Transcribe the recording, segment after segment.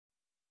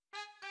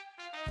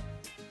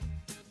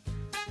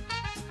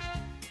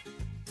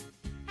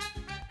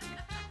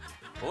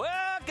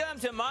Welcome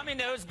to Mommy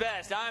Knows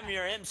Best. I'm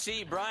your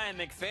MC, Brian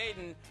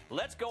McFadden.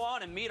 Let's go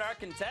on and meet our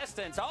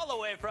contestants all the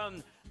way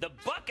from the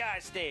Buckeye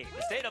State,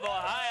 the state of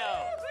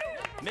Ohio.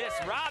 Miss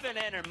Robin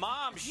and her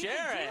mom,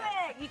 Sharon.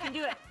 You can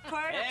do it.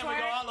 Twerk, and we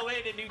go all the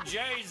way to New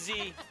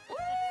Jersey.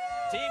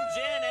 Team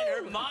Jen and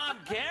her mom,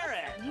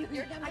 Karen.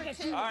 You're number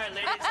two. All right,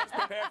 ladies, let's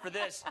prepare for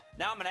this.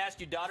 Now I'm going to ask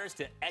you daughters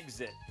to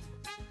exit.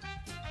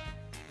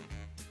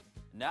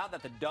 Now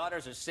that the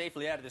daughters are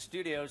safely out of the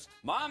studios,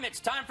 Mom, it's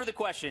time for the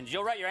questions.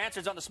 You'll write your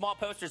answers on the small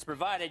posters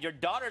provided. Your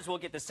daughters will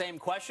get the same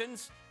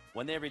questions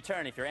when they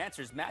return. If your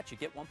answers match, you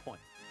get 1 point.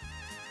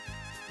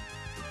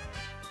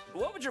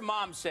 What would your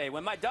mom say?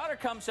 When my daughter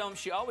comes home,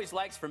 she always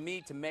likes for me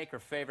to make her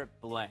favorite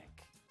blank.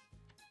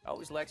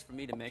 Always likes for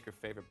me to make her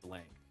favorite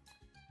blank.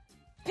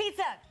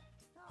 Pizza.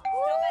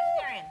 Still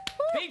vegetarian.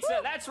 Pizza,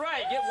 that's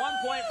right. Get 1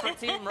 point for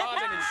Team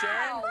Robin and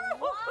Sharon.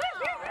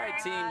 All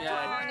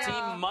right,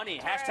 team Money.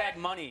 Hashtag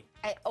money.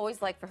 I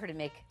always like for her to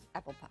make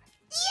apple pie.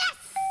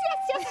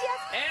 Yes.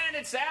 And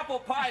it's apple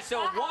pie,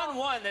 so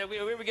 1-1.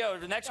 Here we go.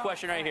 The next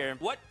question right here.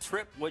 What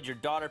trip would your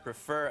daughter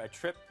prefer? A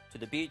trip to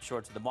the beach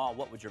or to the mall?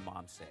 What would your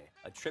mom say?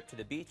 A trip to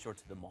the beach or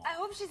to the mall? I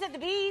hope she said the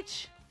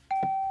beach.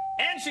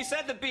 And she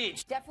said the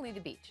beach. Definitely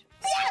the beach.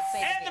 Yes!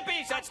 And the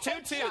beach. That's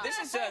 2-2.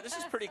 This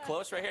is pretty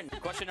close right here.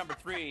 Question number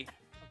 3.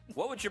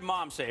 What would your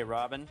mom say,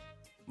 Robin?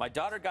 My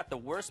daughter got the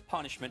worst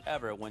punishment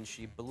ever when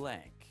she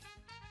blank.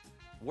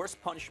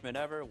 Worst punishment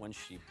ever when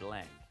she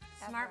blank.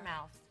 Smart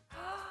mouth.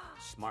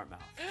 Smart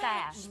mouth.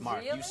 Sass. Smart.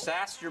 Really? You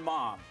sassed your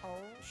mom. Oh.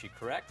 Is she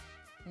correct?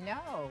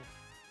 No.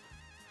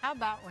 How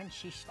about when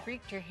she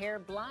streaked her hair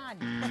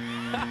blonde?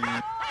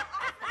 That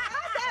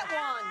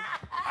one.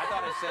 I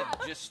thought I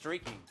said just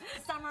streaking.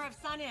 Summer of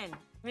Sun In.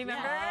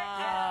 Remember?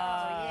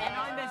 And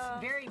on this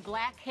very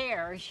black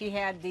hair, she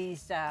had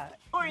these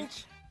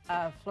Orange.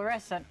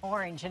 fluorescent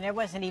orange, and it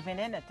wasn't even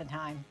in at the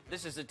time.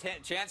 This is a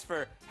chance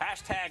for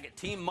hashtag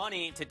Team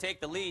Money to take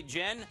the lead.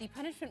 Jen? The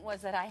punishment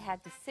was that I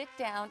had to sit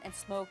down and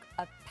smoke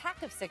a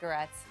pack of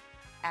cigarettes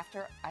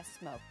after I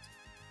smoked.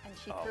 And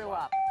she threw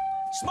up.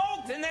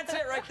 Smoked, and that's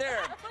it right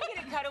there. I'm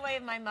going to cut away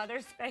of my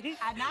mother's face.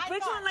 And I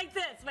Which thought- one like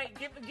this? Wait,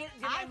 give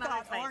my I mother's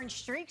thought face. orange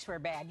streaks were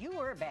bad. You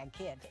were a bad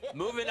kid.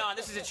 Moving on.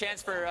 This is a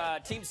chance for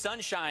Team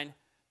Sunshine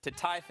to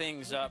tie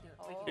things up.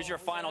 Here's your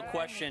final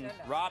question.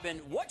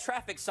 Robin, what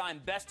traffic sign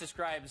best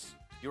describes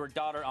your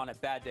daughter on a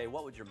bad day?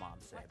 What would your mom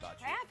say about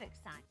you? Traffic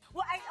sign.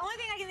 Well, only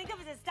thing I can think of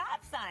is a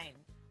stop sign.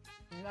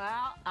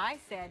 Well, I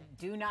said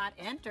do not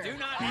enter. Do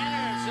not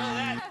enter. So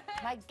that...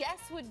 My guess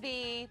would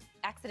be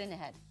accident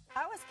ahead.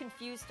 I was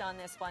confused on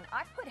this one.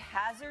 I put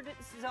hazardous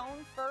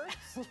zone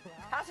first,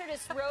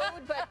 hazardous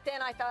road, but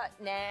then I thought,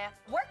 nah,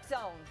 work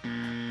zone.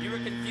 You were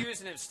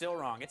confused and it's still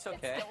wrong. It's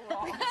okay. It's still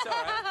wrong. It's all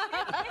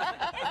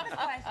right. It's a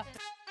question.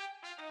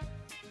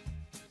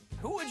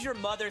 Who would your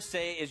mother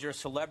say is your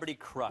celebrity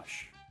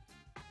crush?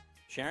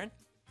 Sharon?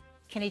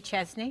 Kenny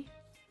Chesney?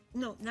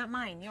 No, not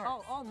mine. Yours.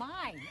 Oh,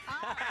 mine.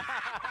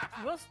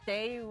 We'll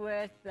stay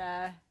with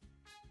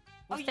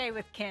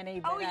Kenny.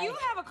 But Oh, you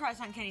have a crush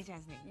on Kenny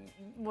Chesney.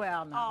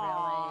 Well, Oh,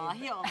 not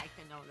really. he'll like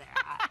to know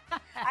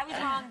that. I was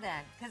wrong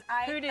then, because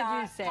I Who did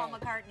thought you say? Paul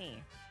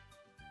McCartney.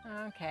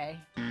 Okay.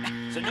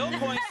 So no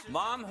points.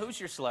 Mom, who's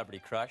your celebrity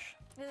crush?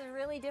 This is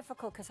really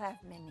difficult because I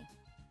have many.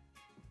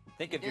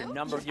 Think of your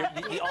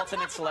the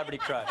ultimate celebrity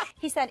crush.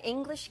 He's that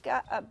English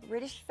guy, a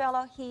British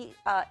fellow. He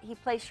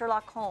plays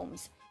Sherlock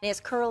Holmes. He has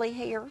curly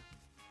hair. All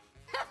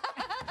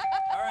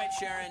right,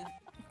 Sharon.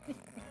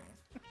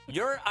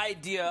 Your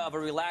idea of a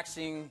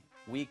relaxing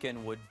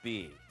weekend would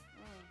be?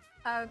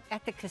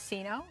 At the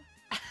casino?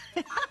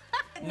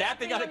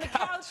 Napping on a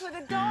couch. with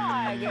a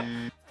dog.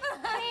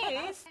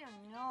 Please. I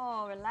don't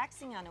know.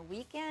 Relaxing on a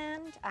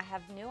weekend? I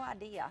have no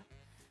idea.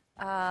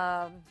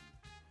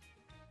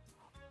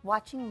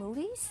 Watching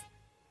movies?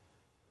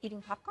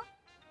 Eating popcorn?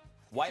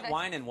 White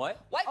wine and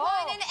what? White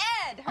wine and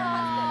Ed, her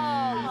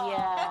husband. Oh,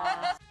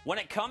 yeah. When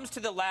it comes to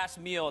the last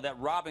meal that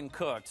Robin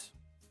cooked,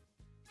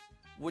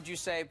 would you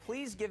say,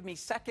 please give me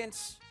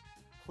seconds,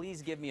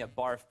 please give me a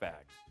barf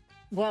bag?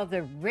 Well,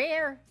 the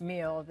rare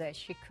meal that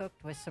she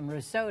cooked was some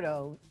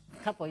risotto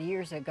a couple of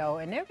years ago,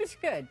 and it was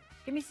good.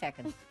 Give me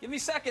seconds. Give me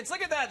seconds.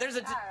 Look at that. There's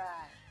a...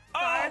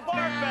 Oh, barf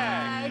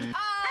bag.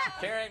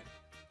 Karen,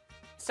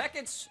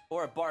 seconds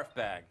or a barf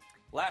bag?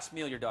 Last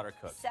meal your daughter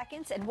cooked.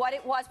 Seconds, and what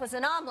it was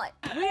an omelet.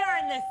 We are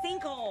in the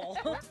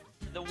sinkhole.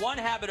 The one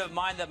habit of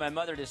mine that my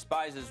mother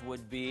despises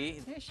would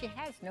be... She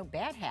has no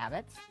bad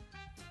habits.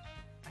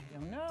 I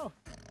don't know.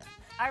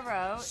 I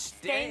wrote,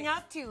 staying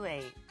up too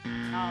late.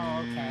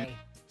 Oh, okay.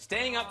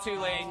 Staying up too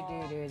late.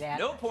 You do that.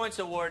 No points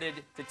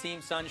awarded to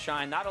Team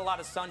Sunshine. Not a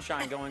lot of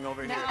sunshine going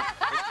over here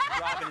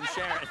with Robin and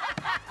Sharon.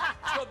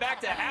 Let's go back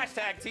to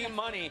hashtag Team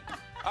Money.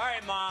 All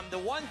right, Mom, the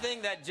one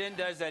thing that Jen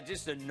does that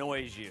just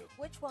annoys you,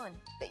 Which one?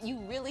 That you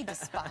really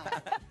despise.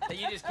 that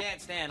you just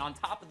can't stand, on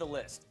top of the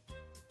list.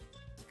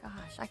 Gosh,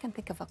 I can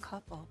think of a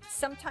couple.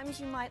 Sometimes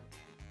you might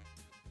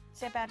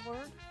say a bad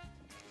word.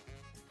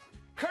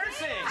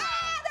 Cursing!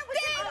 That was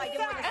it. I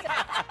didn't want to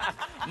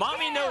say.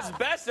 Mommy knows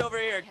best over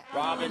here.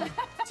 Robin,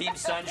 Team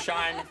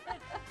Sunshine.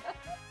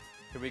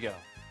 Here we go.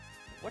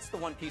 What's the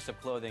one piece of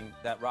clothing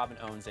that Robin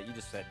owns that you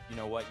just said, you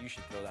know what, you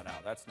should throw that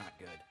out? That's not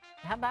good.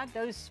 How about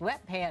those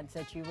sweatpants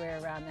that you wear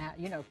around the house?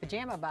 You know,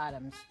 pajama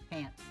bottoms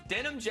pants.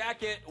 Denim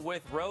jacket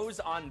with rose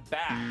on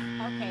back.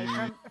 Okay,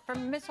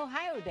 from Miss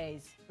Ohio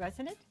days,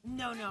 wasn't it?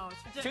 No.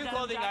 It's just Two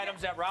clothing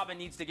items that Robin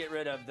needs to get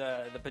rid of: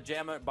 the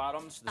pajama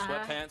bottoms, the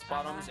sweatpants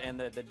bottoms, and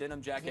the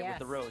denim jacket with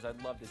the rose.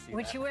 I'd love to see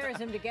When that. she wears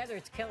them together,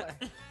 it's killer.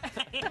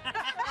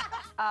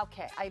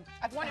 Okay,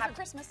 I've One for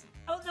Christmas.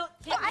 Oh, no.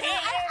 Well, I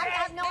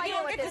have no Maybe idea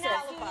you'll what get this to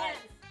is. qualify.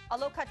 A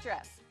low-cut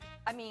dress.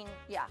 I mean,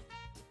 yeah.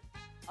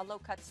 A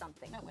low-cut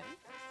something. No, wait.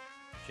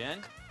 Jen?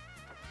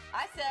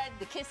 I said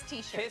the Kiss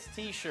T-shirt. Kiss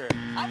T-shirt.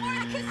 I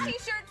wanted a Kiss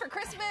T-shirt for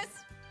Christmas.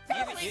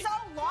 That was so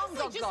long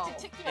Just ago.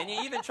 to tick you And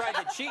you even tried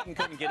to cheat and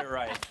couldn't get it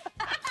right.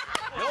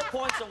 No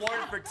points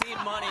awarded for Team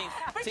Money,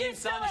 Team you're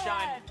still Sunshine.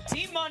 ahead.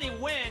 Team Money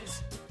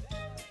wins